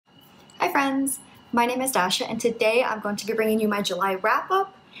Hi friends, my name is Dasha and today I'm going to be bringing you my July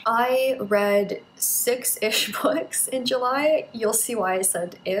wrap-up. I read 6-ish books in July. You'll see why I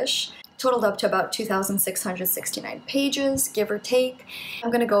said ish. Totaled up to about 2,669 pages, give or take.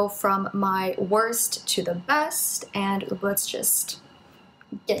 I'm gonna go from my worst to the best and let's just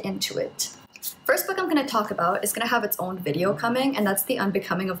get into it. First book I'm gonna talk about is gonna have its own video coming, and that's The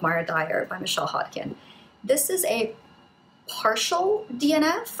Unbecoming of Mara Dyer by Michelle Hodkin. This is a partial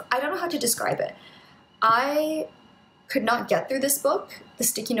DNF. I don't know how to describe it. I could not get through this book. The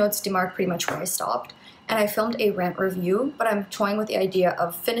sticky notes demark pretty much where I stopped, and I filmed a rant review, but I'm toying with the idea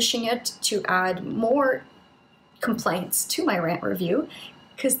of finishing it to add more complaints to my rant review,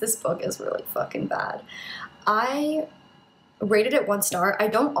 because this book is really fucking bad. I rated it 1 star. I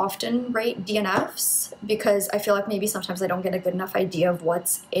don't often rate DNFs because I feel like maybe sometimes I don't get a good enough idea of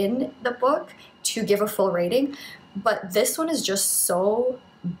what's in the book to give a full rating, but this one is just so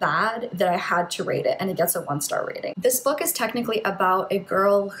bad that I had to rate it, and it gets a 1 star rating. This book is technically about a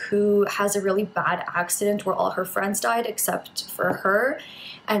girl who has a really bad accident where all her friends died except for her,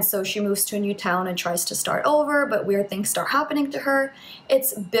 and so she moves to a new town and tries to start over, but weird things start happening to her.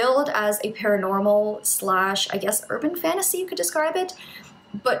 It's billed as a paranormal slash, I guess, urban fantasy, you could describe it,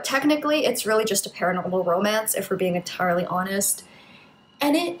 but technically it's really just a paranormal romance if we're being entirely honest,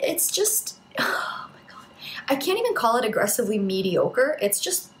 and it's just, oh my god, I can't even call it aggressively mediocre, it's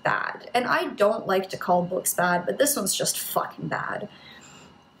just bad. And I don't like to call books bad, but this one's just fucking bad.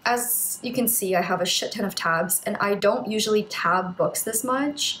 As you can see, I have a shit ton of tabs, and I don't usually tab books this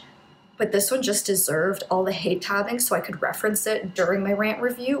much, but this one just deserved all the hate tabbing so I could reference it during my rant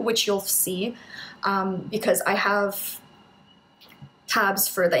review, which you'll see, because I have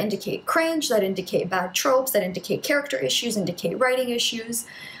tabs that indicate cringe, that indicate bad tropes, that indicate character issues, indicate writing issues.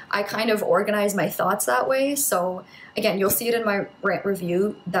 I kind of organize my thoughts that way, so again, you'll see it in my rant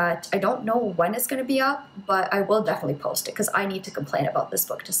review that I don't know when it's going to be up, but I will definitely post it because I need to complain about this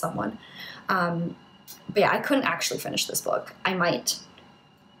book to someone. But yeah, I couldn't actually finish this book. I might.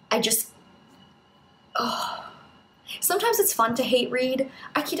 Sometimes it's fun to hate read.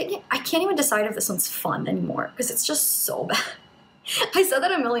 I can't even decide if this one's fun anymore because it's just so bad. I said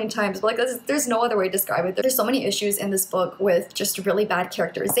that a million times, but like there's no other way to describe it. There's so many issues in this book with just really bad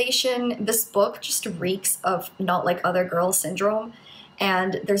characterization. This book just reeks of not like other girls syndrome,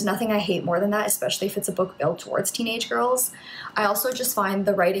 and there's nothing I hate more than that, especially if it's a book built towards teenage girls. I also just find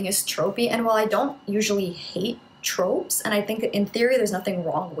the writing is tropey, and while I don't usually hate tropes, and I think in theory there's nothing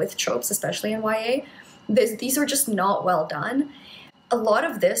wrong with tropes, especially in YA, these are just not well done. A lot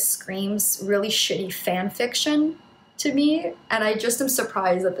of this screams really shitty fan fiction to me, and I just am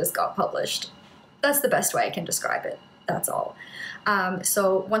surprised that this got published. That's the best way I can describe it. That's all.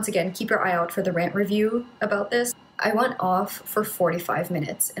 So once again, keep your eye out for the rant review about this. I went off for 45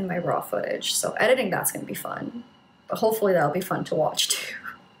 minutes in my raw footage, so editing that's going to be fun. But hopefully that'll be fun to watch too.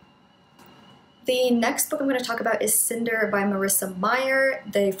 The next book I'm going to talk about is Cinder by Marissa Meyer.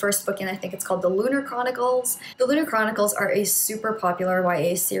 The first book in, I think it's called The Lunar Chronicles. The Lunar Chronicles are a super popular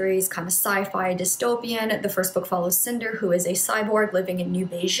YA series, kind of sci-fi dystopian. The first book follows Cinder, who is a cyborg living in New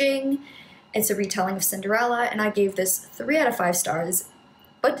Beijing. It's a retelling of Cinderella, and I gave this 3 out of 5 stars.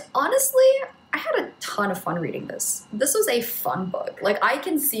 But honestly, I had a ton of fun reading this. This was a fun book. Like, I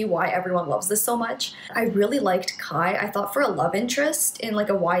can see why everyone loves this so much. I really liked Kai. I thought for a love interest in like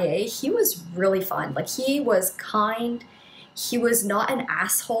a YA, he was really fun. Like, he was kind. He was not an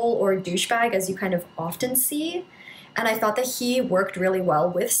asshole or a douchebag as you kind of often see. And I thought that he worked really well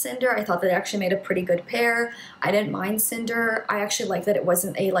with Cinder. I thought that it actually made a pretty good pair. I didn't mind Cinder. I actually liked that it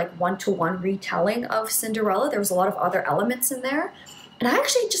wasn't a like one-to-one retelling of Cinderella. There was a lot of other elements in there. And I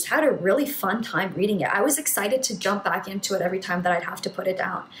actually just had a really fun time reading it. I was excited to jump back into it every time that I'd have to put it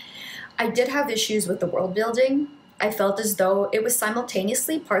down. I did have issues with the world building. I felt as though it was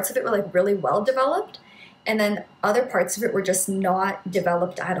simultaneously, parts of it were like really well developed, and then other parts of it were just not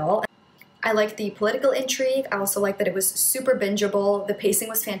developed at all. I liked the political intrigue. I also liked that it was super bingeable. The pacing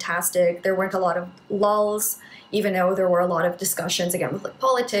was fantastic. There weren't a lot of lulls, even though there were a lot of discussions, again, with like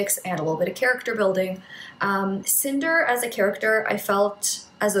politics and a little bit of character building. Cinder as a character, I felt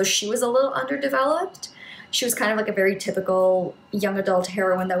as though she was a little underdeveloped. She was kind of like a very typical young adult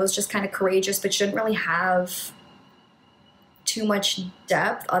heroine that was just kind of courageous, but she didn't really have too much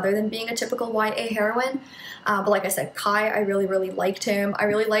depth other than being a typical YA heroine. But like I said, Kai, I really, really liked him. I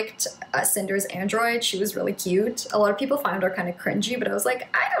really liked Cinder's android. She was really cute. A lot of people found her kind of cringy, but I was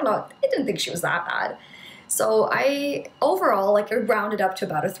like, I don't know. I didn't think she was that bad. So I, overall, like, I rounded up to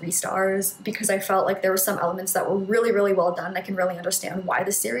about a 3 stars because I felt like there were some elements that were really, really well done. I can really understand why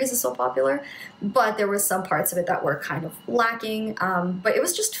the series is so popular, but there were some parts of it that were kind of lacking, but it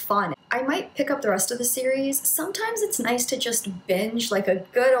was just fun. I might pick up the rest of the series. Sometimes it's nice to just binge like a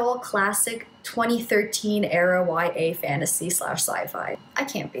good old classic 2013 era YA fantasy / sci-fi. I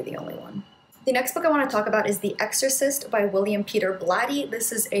can't be the only one. The next book I want to talk about is The Exorcist by William Peter Blatty.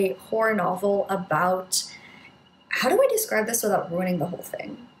 This is a horror novel about, how do I describe this without ruining the whole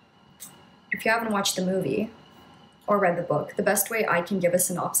thing? If you haven't watched the movie or read the book, the best way I can give a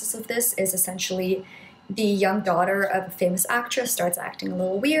synopsis of this is essentially the young daughter of a famous actress starts acting a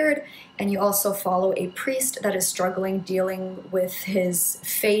little weird, and you also follow a priest that is struggling dealing with his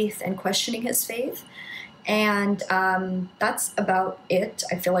faith and questioning his faith. And that's about it.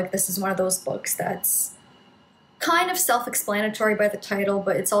 I feel like this is one of those books that's kind of self-explanatory by the title,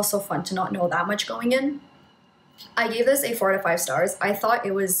 but it's also fun to not know that much going in. I gave this a 4 out of 5 stars. I thought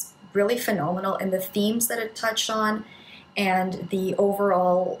it was really phenomenal in the themes that it touched on and the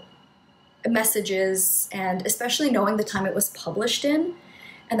overall messages, and especially knowing the time it was published in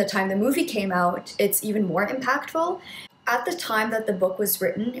and the time the movie came out, it's even more impactful. At the time that the book was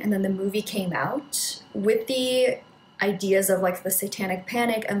written and then the movie came out, with the ideas of like the satanic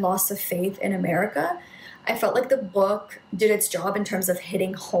panic and loss of faith in America, I felt like the book did its job in terms of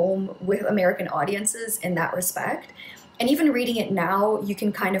hitting home with American audiences in that respect. And even reading it now, you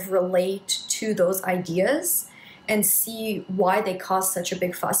can kind of relate to those ideas and see why they caused such a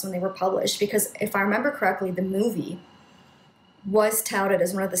big fuss when they were published. Because if I remember correctly, the movie was touted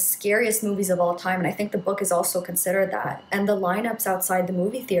as one of the scariest movies of all time, and I think the book is also considered that. And the lineups outside the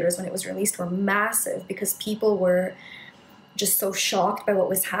movie theaters when it was released were massive because people were just so shocked by what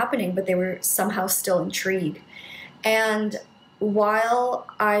was happening, but they were somehow still intrigued. And while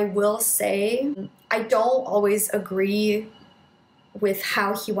I will say I don't always agree with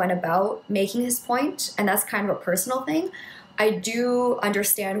how he went about making his point, and that's kind of a personal thing, I do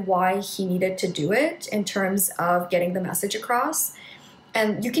understand why he needed to do it in terms of getting the message across.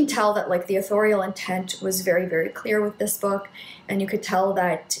 And you can tell that like the authorial intent was very, very clear with this book, and you could tell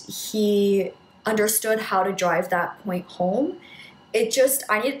that he understood how to drive that point home. It just,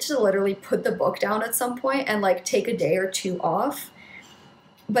 I needed to literally put the book down at some point and like take a day or two off.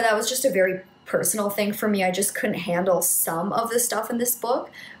 But that was just a very personal thing for me. I just couldn't handle some of the stuff in this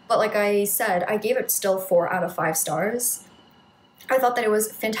book. But like I said, I gave it still 4 out of 5 stars. I thought that it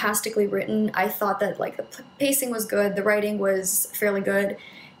was fantastically written. I thought that like the pacing was good, the writing was fairly good.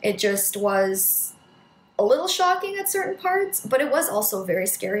 It just was a little shocking at certain parts, but it was also very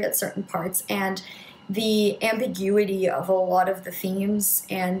scary at certain parts. And the ambiguity of a lot of the themes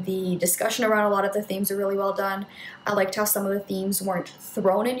and the discussion around a lot of the themes are really well done. I liked how some of the themes weren't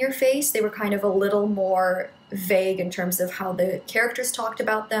thrown in your face. They were kind of a little more vague in terms of how the characters talked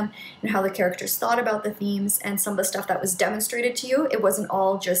about them and how the characters thought about the themes, and some of the stuff that was demonstrated to you. It wasn't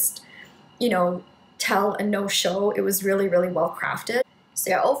all just, you know, tell and no show. It was really, really well crafted.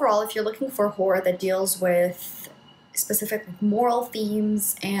 So yeah, overall, if you're looking for horror that deals with specific moral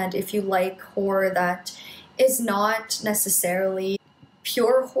themes, and if you like horror that is not necessarily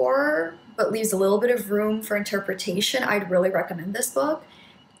pure horror but leaves a little bit of room for interpretation, I'd really recommend this book.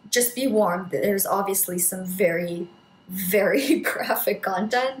 Just be warned, there's obviously some very, very graphic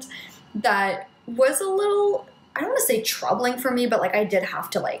content that was a little, I don't want to say troubling for me, but like I did have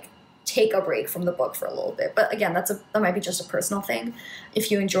to like take a break from the book for a little bit. But again, that might be just a personal thing. If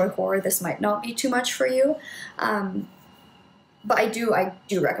you enjoy horror, this might not be too much for you. But I do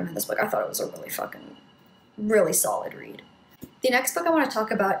recommend this book. I thought it was a really solid read. The next book I want to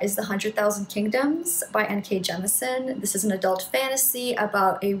talk about is The 100,000 Kingdoms by N.K. Jemisin. This is an adult fantasy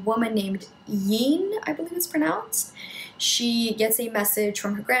about a woman named Yin, I believe it's pronounced. She gets a message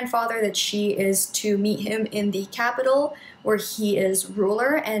from her grandfather that she is to meet him in the capital where he is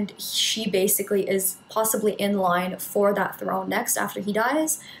ruler, and she basically is possibly in line for that throne next after he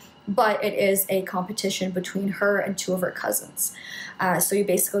dies. But it is a competition between her and 2 of her cousins. So you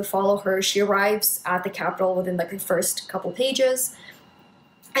basically follow her. She arrives at the capital within like the first couple pages,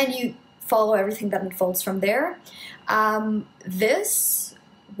 and you follow everything that unfolds from there. This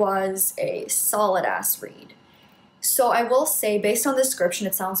was a solid-ass read. So I will say, based on the description,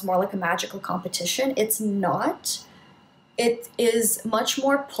 it sounds more like a magical competition. It's not. It is much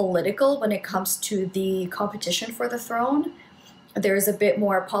more political when it comes to the competition for the throne. There's a bit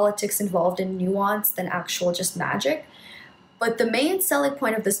more politics involved in nuance than actual just magic. But the main selling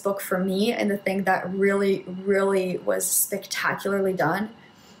point of this book for me, and the thing that really, really was spectacularly done,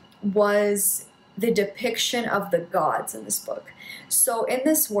 was the depiction of the gods in this book. So in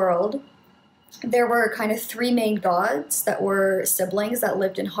this world, there were kind of 3 main gods that were siblings that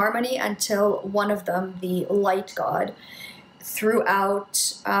lived in harmony until one of them, the light god, threw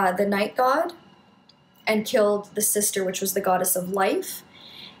out the night god and killed the sister, which was the goddess of life.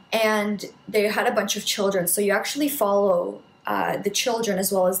 and they had a bunch of children. So you actually follow the children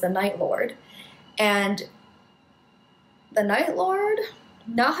as well as the Night Lord. And the Night Lord,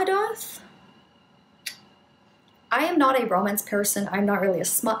 Nahadoth, I am not a romance person. I'm not really a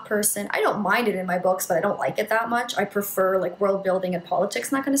smut person. I don't mind it in my books, but I don't like it that much. I prefer like world building and politics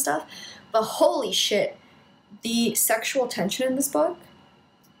and that kind of stuff. But holy shit, the sexual tension in this book,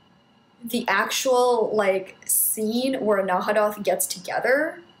 the actual like scene where Nahadoth gets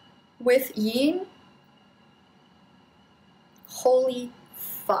together with Yin, holy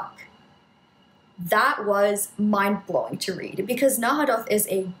fuck. That was mind-blowing to read, because Nahadoth is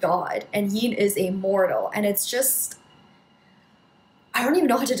a god and Yin is a mortal, and it's just, I don't even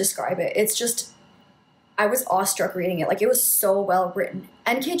know how to describe it. It's just, I was awestruck reading it. Like, it was so well written.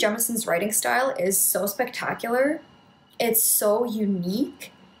 N.K. Jemisin's writing style is so spectacular. It's so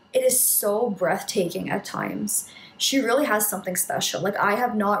unique. It is so breathtaking at times. She really has something special. Like, I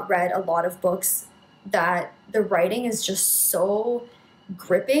have not read a lot of books that the writing is just so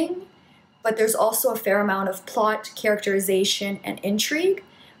gripping, but there's also a fair amount of plot, characterization, and intrigue,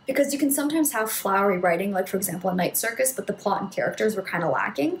 because you can sometimes have flowery writing, like for example in Night Circus, but the plot and characters were kind of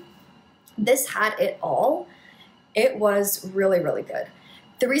lacking. This had it all. It was really, really good.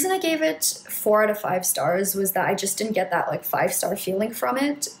 The reason I gave it 4 out of 5 stars was that I just didn't get that like 5-star feeling from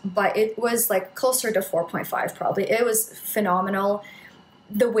it, but it was like closer to 4.5 probably. It was phenomenal.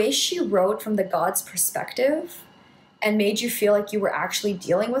 The way she wrote from the god's perspective and made you feel like you were actually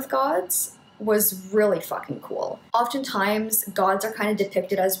dealing with gods was really fucking cool. Oftentimes, gods are kind of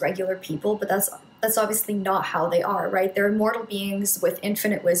depicted as regular people, but that's obviously not how they are, right? They're immortal beings with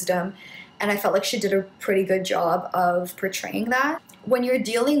infinite wisdom, and I felt like she did a pretty good job of portraying that. When you're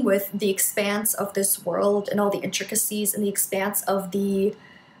dealing with the expanse of this world and all the intricacies and the expanse of the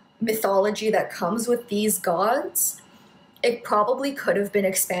mythology that comes with these gods, it probably could have been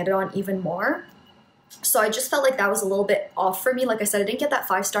expanded on even more. So I just felt like that was a little bit off for me. Like I said, I didn't get that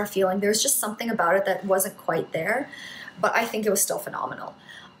 5-star feeling. There's just something about it that wasn't quite there, but I think it was still phenomenal.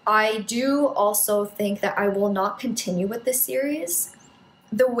 I do also think that I will not continue with this series.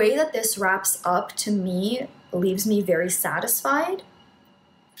 The way that this wraps up, to me, leaves me very satisfied,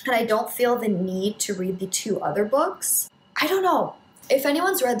 and I don't feel the need to read the 2 other books. I don't know. If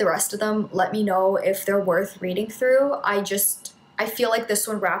anyone's read the rest of them, let me know if they're worth reading through. I feel like this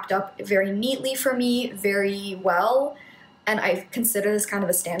one wrapped up very neatly for me, very well, and I consider this kind of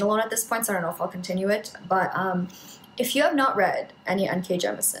a standalone at this point, so I don't know if I'll continue it. But if you have not read any N.K.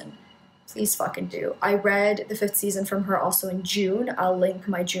 Jemisin, please fucking do. I read the 5th season from her also in June. I'll link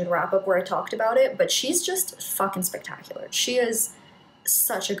my June wrap-up where I talked about it, but she's just fucking spectacular. She is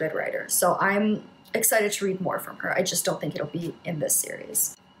such a good writer, so I'm excited to read more from her. I just don't think it'll be in this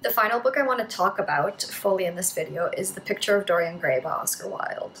series. The final book I want to talk about fully in this video is The Picture of Dorian Gray by Oscar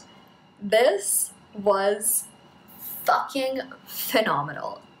Wilde. This was fucking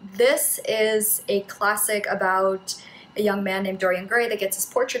phenomenal. This is a classic about a young man named Dorian Gray that gets his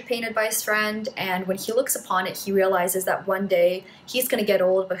portrait painted by his friend, and when he looks upon it, he realizes that one day he's going to get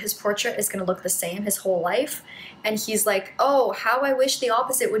old, but his portrait is going to look the same his whole life. And he's like, oh, how I wish the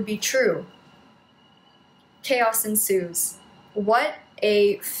opposite would be true. Chaos ensues. What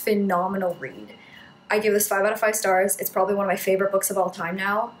a phenomenal read. I give this 5 out of 5 stars. It's probably one of my favorite books of all time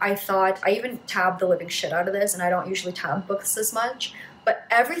now. I even tabbed the living shit out of this, and I don't usually tab books this much, but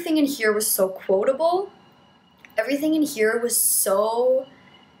everything in here was so quotable. Everything in here was so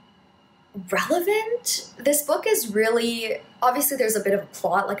relevant. This book is really, obviously there's a bit of a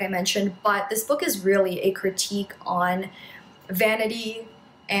plot like I mentioned, but this book is really a critique on vanity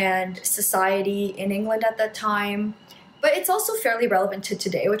and society in England at that time. But it's also fairly relevant to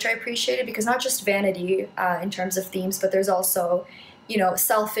today, which I appreciated, because not just vanity in terms of themes, but there's also, you know,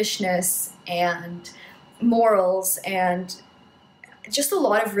 selfishness and morals and just a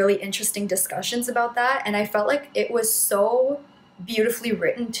lot of really interesting discussions about that. And I felt like it was so beautifully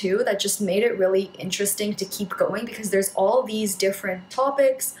written too, that just made it really interesting to keep going, because there's all these different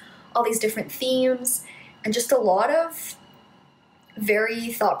topics, all these different themes, and just a lot of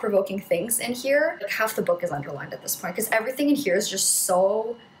very thought-provoking things in here. Like, half the book is underlined at this point, because everything in here is just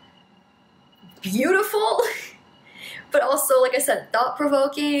so beautiful, but also, like I said,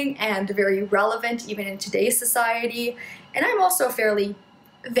 thought-provoking and very relevant even in today's society. And I'm also a fairly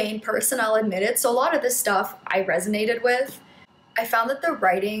vain person, I'll admit it, so a lot of this stuff I resonated with. I found that the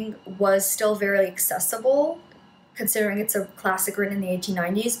writing was still very accessible, considering it's a classic written in the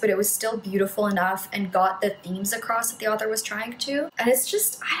 1890s, but it was still beautiful enough and got the themes across that the author was trying to. And it's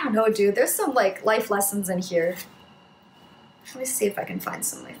just, I don't know, dude, there's some like life lessons in here. Let me see if I can find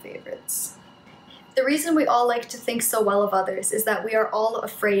some of my favorites. The reason we all like to think so well of others is that we are all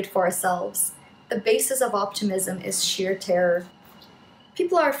afraid for ourselves. The basis of optimism is sheer terror.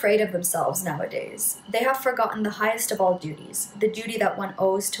 People are afraid of themselves nowadays. They have forgotten the highest of all duties, the duty that one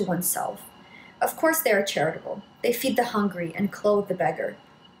owes to oneself. Of course they are charitable. They feed the hungry and clothe the beggar.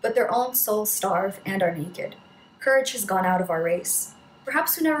 But their own souls starve and are naked. Courage has gone out of our race.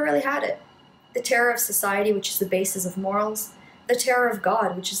 Perhaps we never really had it. The terror of society, which is the basis of morals. The terror of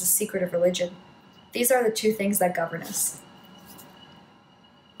God, which is the secret of religion. These are the two things that govern us.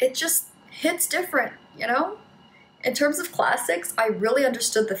 It just hits different, you know? In terms of classics, I really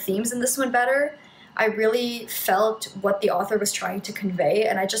understood the themes in this one better. I really felt what the author was trying to convey,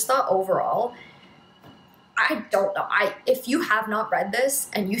 and I just thought overall, I don't know. If you have not read this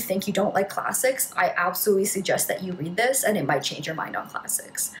and you think you don't like classics, I absolutely suggest that you read this, and it might change your mind on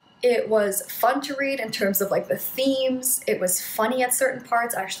classics. It was fun to read in terms of like the themes. It was funny at certain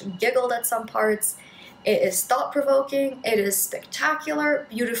parts. I actually giggled at some parts. It is thought-provoking. It is spectacular,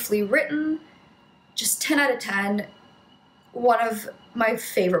 beautifully written. Just 10 out of 10. One of my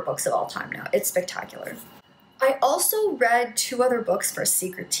favorite books of all time now. It's spectacular. I also read 2 other books for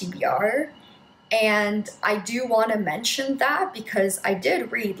Secret TBR, and I do want to mention that because I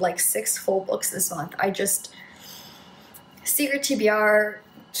did read like 6 full books this month. Secret TBR,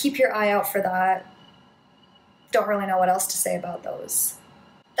 keep your eye out for that. Don't really know what else to say about those.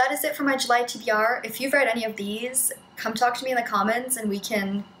 That is it for my July TBR. If you've read any of these, come talk to me in the comments and we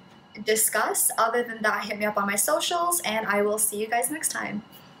can discuss. Other than that, hit me up on my socials and I will see you guys next time.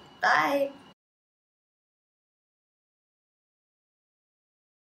 Bye!